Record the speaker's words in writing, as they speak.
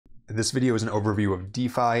This video is an overview of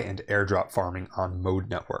DeFi and airdrop farming on Mode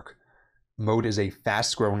Network. Mode is a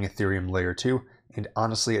fast-growing Ethereum layer 2, and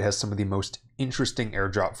honestly it has some of the most interesting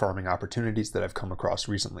airdrop farming opportunities that I've come across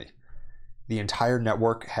recently. The entire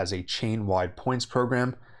network has a chain-wide points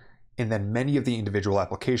program, and then many of the individual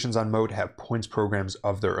applications on Mode have points programs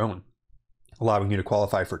of their own, allowing you to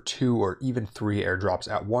qualify for 2 or even 3 airdrops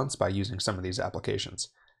at once by using some of these applications.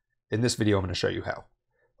 In this video, I'm going to show you how.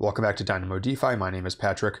 Welcome back to Dynamo DeFi. My name is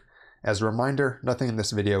Patrick. As a reminder, nothing in this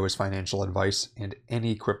video is financial advice, and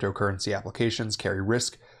any cryptocurrency applications carry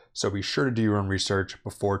risk, so be sure to do your own research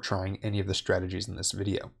before trying any of the strategies in this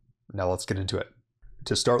video. Now let's get into it.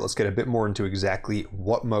 To start, let's get a bit more into exactly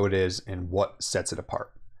what Mode is and what sets it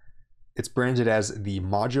apart. It's branded as the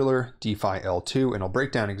Modular DeFi L2, and I'll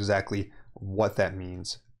break down exactly what that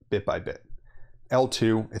means bit by bit.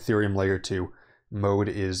 L2, Ethereum Layer 2, Mode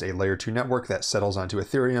is a layer 2 network that settles onto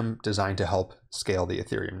Ethereum, designed to help scale the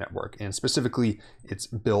Ethereum network. And specifically, it's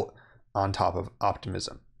built on top of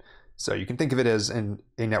Optimism. So you can think of it as a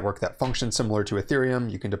network that functions similar to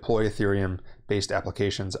Ethereum. You can deploy Ethereum-based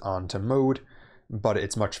applications onto Mode, but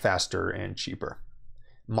it's much faster and cheaper.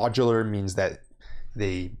 Modular means that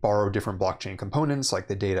they borrow different blockchain components like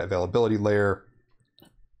the data availability layer,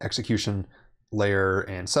 execution layer,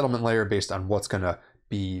 and settlement layer based on what's going to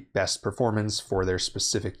be best performance for their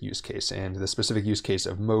specific use case. And the specific use case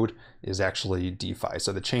of Mode is actually DeFi.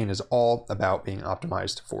 So the chain is all about being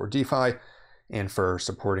optimized for DeFi and for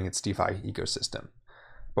supporting its DeFi ecosystem.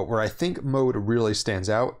 But where I think Mode really stands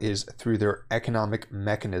out is through their economic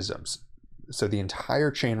mechanisms. So the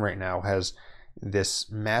entire chain right now has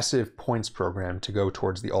this massive points program to go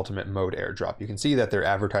towards the ultimate Mode airdrop. You can see that they're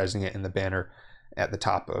advertising it in the banner at the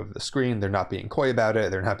top of the screen. They're not being coy about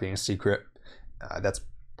it. They're not being secret. That's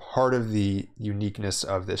part of the uniqueness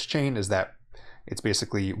of this chain, is that it's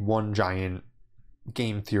basically one giant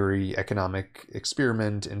game theory economic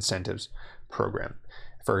experiment incentives program.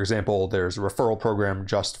 For example, there's a referral program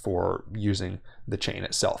just for using the chain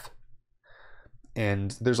itself.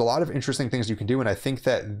 And there's a lot of interesting things you can do, and I think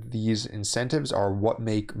that these incentives are what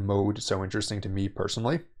make Mode so interesting to me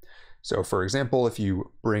personally. So for example, if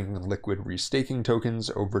you bring liquid restaking tokens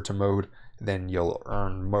over to Mode, then you'll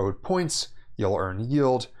earn Mode points. You'll earn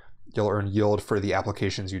yield. You'll earn yield for the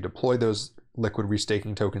applications you deploy those liquid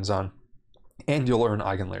restaking tokens on, and you'll earn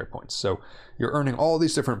eigenlayer points. So you're earning all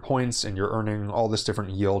these different points, and you're earning all this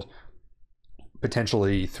different yield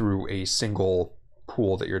potentially through a single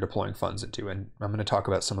pool that you're deploying funds into. And I'm going to talk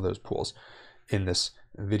about some of those pools in this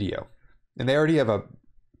video. And they already have a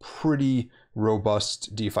pretty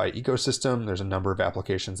robust DeFi ecosystem. There's a number of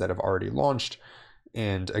applications that have already launched.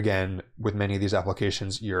 And again, with many of these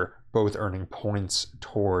applications, you're both earning points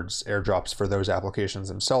towards airdrops for those applications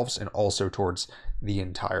themselves and also towards the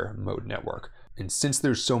entire Mode network. And since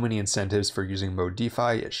there's so many incentives for using Mode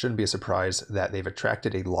DeFi, it shouldn't be a surprise that they've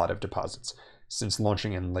attracted a lot of deposits. Since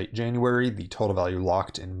launching in late January, the total value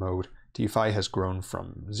locked in Mode DeFi has grown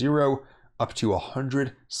from 0 up to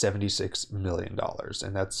 $176 million,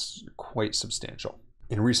 and that's quite substantial.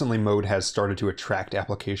 And recently, Mode has started to attract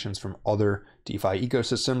applications from other DeFi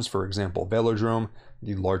ecosystems. For example, Velodrome,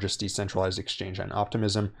 the largest decentralized exchange on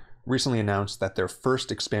Optimism, recently announced that their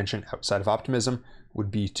first expansion outside of Optimism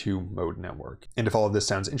would be to Mode Network. And if all of this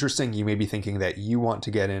sounds interesting, you may be thinking that you want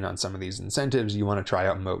to get in on some of these incentives, you want to try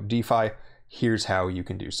out Mode DeFi. Here's how you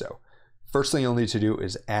can do so. First thing you'll need to do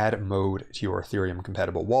is add Mode to your Ethereum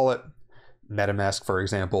compatible wallet, MetaMask for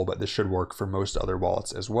example, but this should work for most other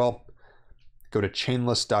wallets as well. Go to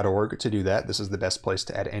chainless.org to do that. This is the best place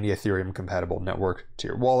to add any Ethereum compatible network to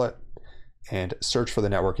your wallet, and search for the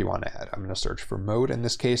network you want to add. I'm going to search for Mode in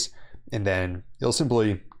this case, and then you'll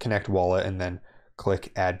simply connect wallet and then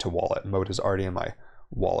click add to wallet. Mode is already in my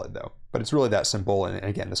wallet though, but it's really that simple. And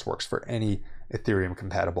again, this works for any Ethereum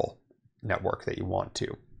compatible network that you want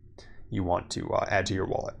to add to your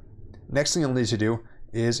wallet. Next thing you'll need to do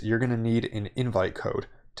is you're going to need an invite code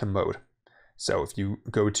to Mode. So if you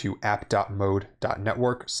go to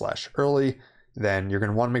app.mode.network/early, then you're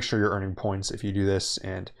going to want to make sure you're earning points if you do this.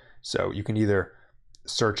 And so you can either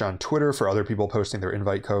search on Twitter for other people posting their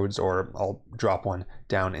invite codes, or I'll drop one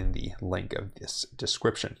down in the link of this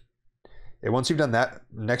description. And once you've done that,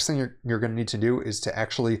 next thing you're going to need to do is to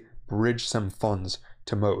actually bridge some funds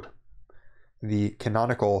to Mode. The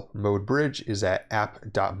canonical Mode bridge is at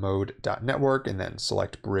app.mode.network, and then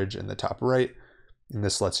select bridge in the top right. And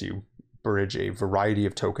this lets you bridge a variety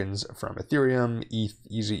of tokens from Ethereum, ETH,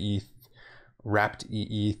 Easy ETH, Wrapped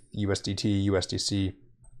ETH, USDT, USDC,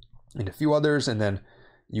 and a few others. And then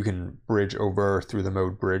you can bridge over through the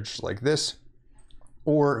Mode bridge like this,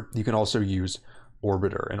 or you can also use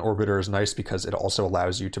Orbiter. And Orbiter is nice because it also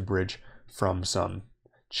allows you to bridge from some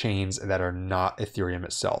chains that are not Ethereum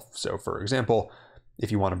itself. So for example,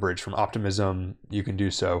 if you want to bridge from Optimism, you can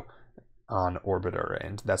do so on Orbiter.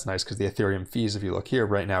 And that's nice because the Ethereum fees, if you look here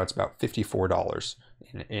right now, it's about $54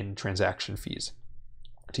 in transaction fees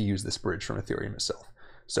to use this bridge from Ethereum itself.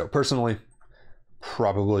 So personally,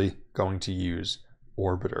 probably going to use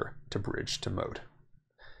Orbiter to bridge to Mode.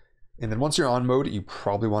 And then once you're on Mode, you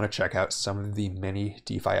probably want to check out some of the many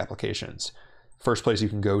DeFi applications. First place you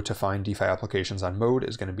can go to find DeFi applications on Mode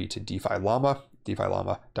is going to be to DeFi Llama,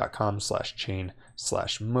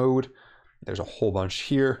 defilllama.com/chain/mode. There's a whole bunch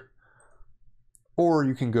here. Or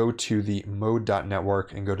you can go to the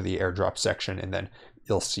mode.network and go to the airdrop section, and then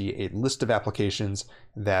you'll see a list of applications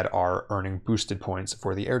that are earning boosted points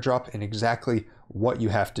for the airdrop and exactly what you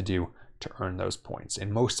have to do to earn those points.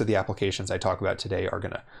 And most of the applications I talk about today are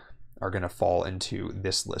gonna fall into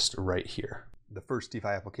this list right here. The first DeFi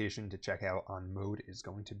application to check out on Mode is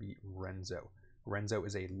going to be Renzo. Renzo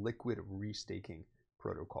is a liquid restaking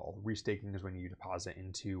protocol. Restaking is when you deposit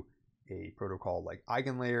into a protocol like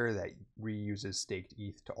EigenLayer that reuses staked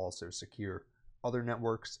ETH to also secure other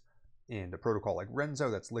networks. And a protocol like Renzo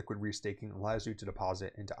that's liquid restaking allows you to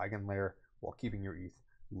deposit into EigenLayer while keeping your ETH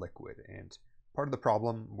liquid. And part of the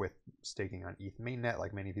problem with staking on ETH mainnet,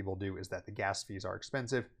 like many people do, is that the gas fees are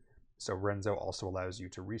expensive. So Renzo also allows you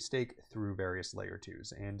to restake through various layer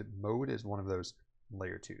 2s, and Mode is one of those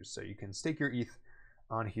layer 2s. So you can stake your ETH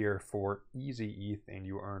on here for easy ETH, and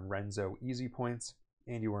you earn Renzo easy points,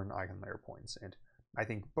 and you earn EigenLayer points. And I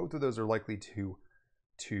think both of those are likely to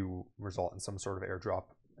result in some sort of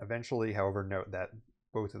airdrop eventually. However, note that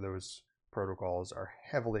both of those protocols are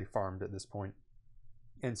heavily farmed at this point.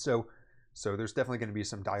 And so there's definitely going to be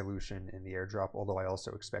some dilution in the airdrop, although I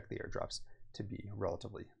also expect the airdrops to be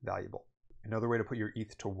relatively valuable. Another way to put your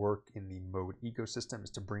ETH to work in the Mode ecosystem is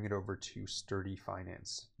to bring it over to Sturdy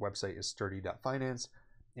Finance. Website is sturdy.finance.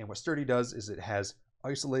 And what Sturdy does is it has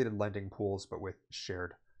isolated lending pools, but with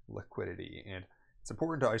shared liquidity. And it's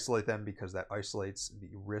important to isolate them because that isolates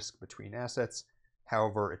the risk between assets.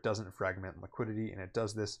 However, it doesn't fragment liquidity, and it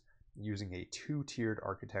does this using a two-tiered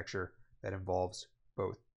architecture that involves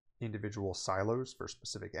both individual silos for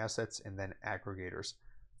specific assets and then aggregators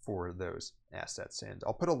for those assets. And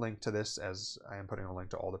I'll put a link to this, as I am putting a link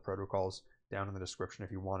to all the protocols down in the description if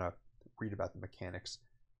you want to read about the mechanics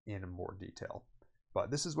in more detail. But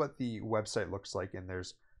this is what the website looks like, and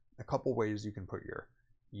there's a couple ways you can put your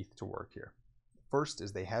ETH to work here. First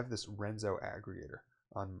is they have this Renzo aggregator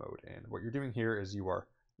on Mode, and what you're doing here is you are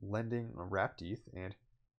lending a wrapped ETH, and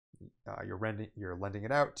you're lending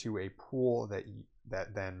it out to a pool that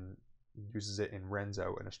then uses it in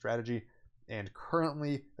Renzo in a strategy. And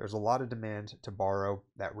currently there's a lot of demand to borrow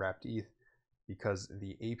that wrapped ETH because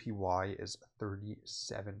the APY is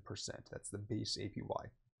 37%. That's the base APY.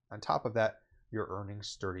 On top of that, you're earning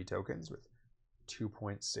Sturdy tokens with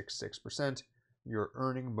 2.66%. You're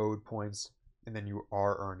earning Mode points, and then you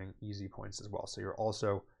are earning easy points as well. So you're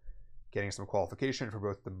also getting some qualification for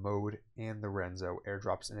both the Mode and the Renzo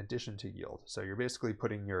airdrops in addition to yield. So you're basically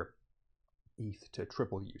putting your ETH to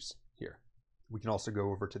triple use here. We can also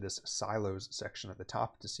go over to this silos section at the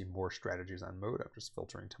top to see more strategies on Mode. I'm just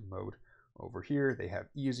filtering to Mode over here. They have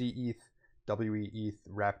Easy ETH, WE ETH,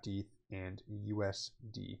 Wrapped ETH, and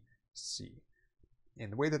USDC.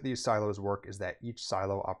 And the way that these silos work is that each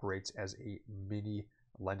silo operates as a mini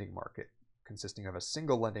lending market consisting of a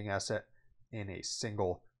single lending asset and a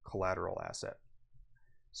single collateral asset.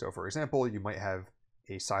 So for example, you might have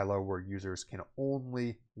a silo where users can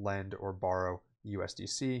only lend or borrow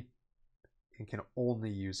USDC and can only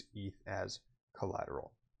use ETH as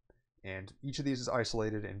collateral. And each of these is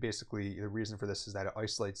isolated, and basically the reason for this is that it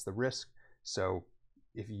isolates the risk. So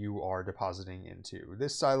if you are depositing into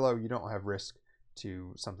this silo, you don't have risk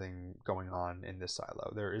to something going on in this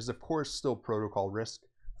silo. There is of course still protocol risk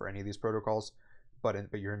for any of these protocols, but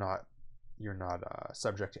you're not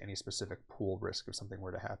subject to any specific pool risk if something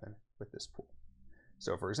were to happen with this pool.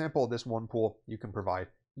 So for example, this one pool, you can provide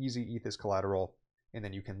easy ETH as collateral, and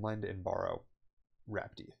then you can lend and borrow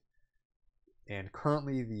wrapped ETH. And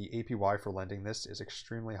currently the APY for lending this is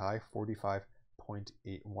extremely high,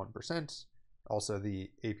 45.81%. Also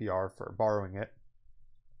the APR for borrowing it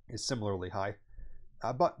is similarly high.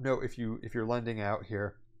 But note, if you're lending out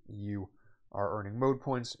here, you are earning Mode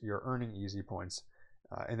points, you're earning easy points,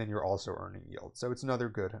 and then you're also earning yield. So it's another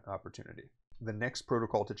good opportunity. The next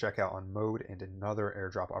protocol to check out on Mode and another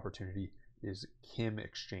airdrop opportunity is Kim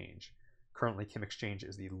Exchange. Currently, Kim Exchange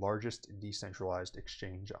is the largest decentralized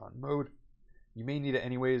exchange on Mode. You may need it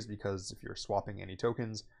anyways because if you're swapping any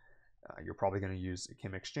tokens, You're probably going to use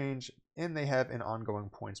Kim Exchange, and they have an ongoing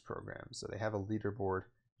points program. So they have a leaderboard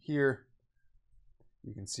here.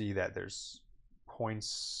 You can see that there's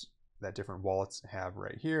points that different wallets have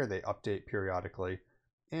right here. They update periodically,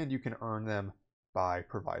 and you can earn them by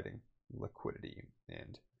providing liquidity.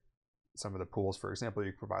 And some of the pools, for example,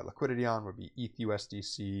 you can provide liquidity on would be ETH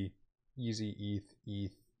USDC, Easy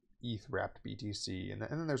ETH, ETH wrapped BTC, and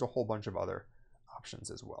then there's a whole bunch of other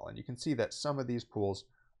options as well. And you can see that some of these pools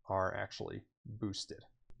are actually boosted.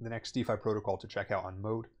 The next DeFi protocol to check out on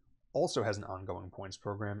Mode also has an ongoing points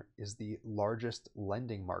program, is the largest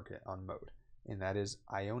lending market on Mode, and that is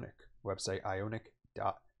Ionic, website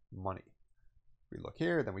ionic.money. If we look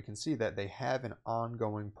here, then we can see that they have an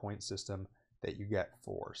ongoing point system that you get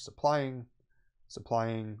for supplying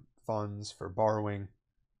funds, for borrowing,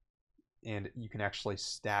 and you can actually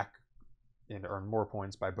stack and earn more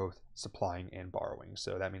points by both supplying and borrowing.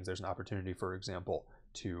 So that means there's an opportunity, for example,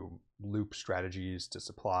 to loop strategies to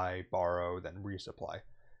supply, borrow, then resupply.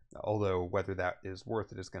 Although whether that is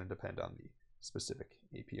worth it is going to depend on the specific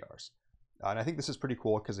APRs. And I think this is pretty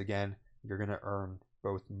cool because, again, you're going to earn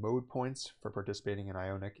both Mode points for participating in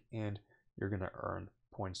Ionic, and you're going to earn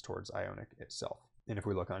points towards Ionic itself. And if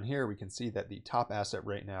we look on here, we can see that the top asset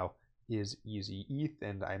right now is Easy ETH,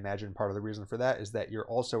 and I imagine part of the reason for that is that you're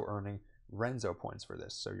also earning Renzo points for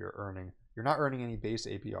this. So you're not earning any base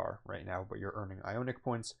APR right now, but you're earning Ionic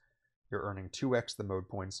points, you're earning 2x the Mode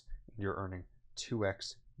points, and you're earning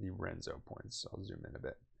 2x the Renzo points. I'll zoom in a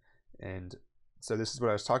bit. And so this is what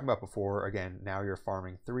I was talking about before. Again, now you're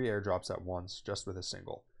farming 3 airdrops at once just with a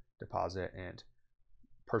single deposit. And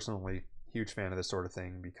personally, huge fan of this sort of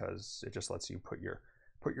thing because it just lets you put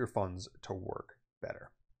your funds to work better.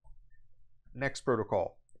 Next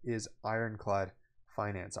protocol is Ironclad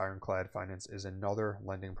Finance. Ironclad Finance is another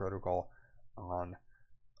lending protocol on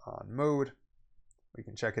Mode. We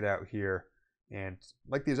can check it out here. And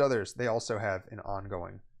like these others, they also have an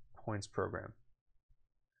ongoing points program.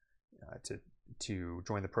 To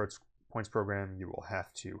join the points program, you will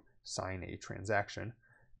have to sign a transaction.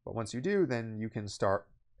 But once you do, then you can start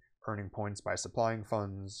earning points by supplying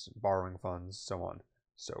funds, borrowing funds, so on,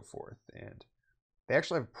 so forth. And they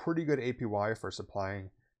actually have pretty good APY for supplying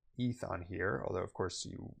ETH on here, although of course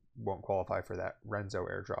you won't qualify for that Renzo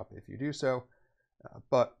airdrop if you do so.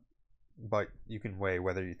 But you can weigh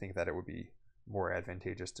whether you think that it would be more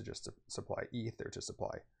advantageous to just supply ETH or to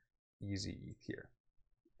supply Easy ETH here.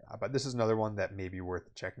 But this is another one that may be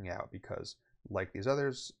worth checking out because, like these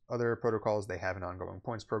other protocols, they have an ongoing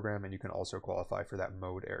points program, and you can also qualify for that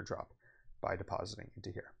Mode airdrop by depositing into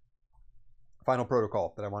here. Final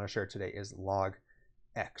protocol that I want to share today is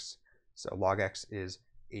LogX. So LogX is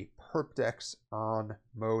a perp DEX on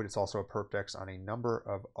Mode. It's also a perp DEX on a number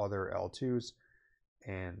of other L2s,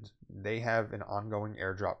 and they have an ongoing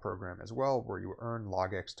airdrop program as well where you earn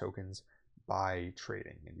LogX tokens by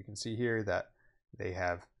trading. And you can see here that they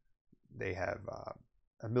have 1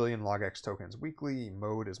 million LogX tokens weekly.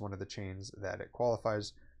 Mode is one of the chains that you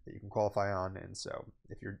can qualify on. And so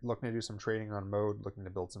if you're looking to do some trading on Mode, looking to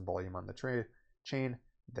build some volume on the chain,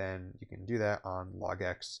 then you can do that on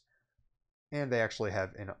LogX. And they actually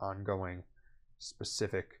have an ongoing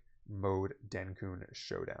specific Mode Denkun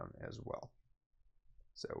showdown as well.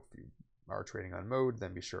 So if you are trading on Mode,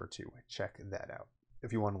 then be sure to check that out.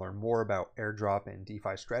 If you want to learn more about airdrop and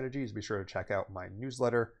DeFi strategies, be sure to check out my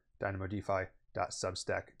newsletter,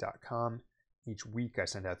 dynamodefi.substack.com. Each week I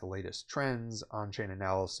send out the latest trends, on-chain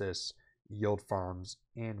analysis, yield farms,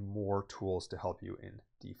 and more tools to help you in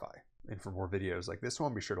DeFi. And for more videos like this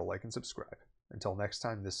one, be sure to like and subscribe. Until next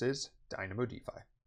time, this is Dynamo DeFi.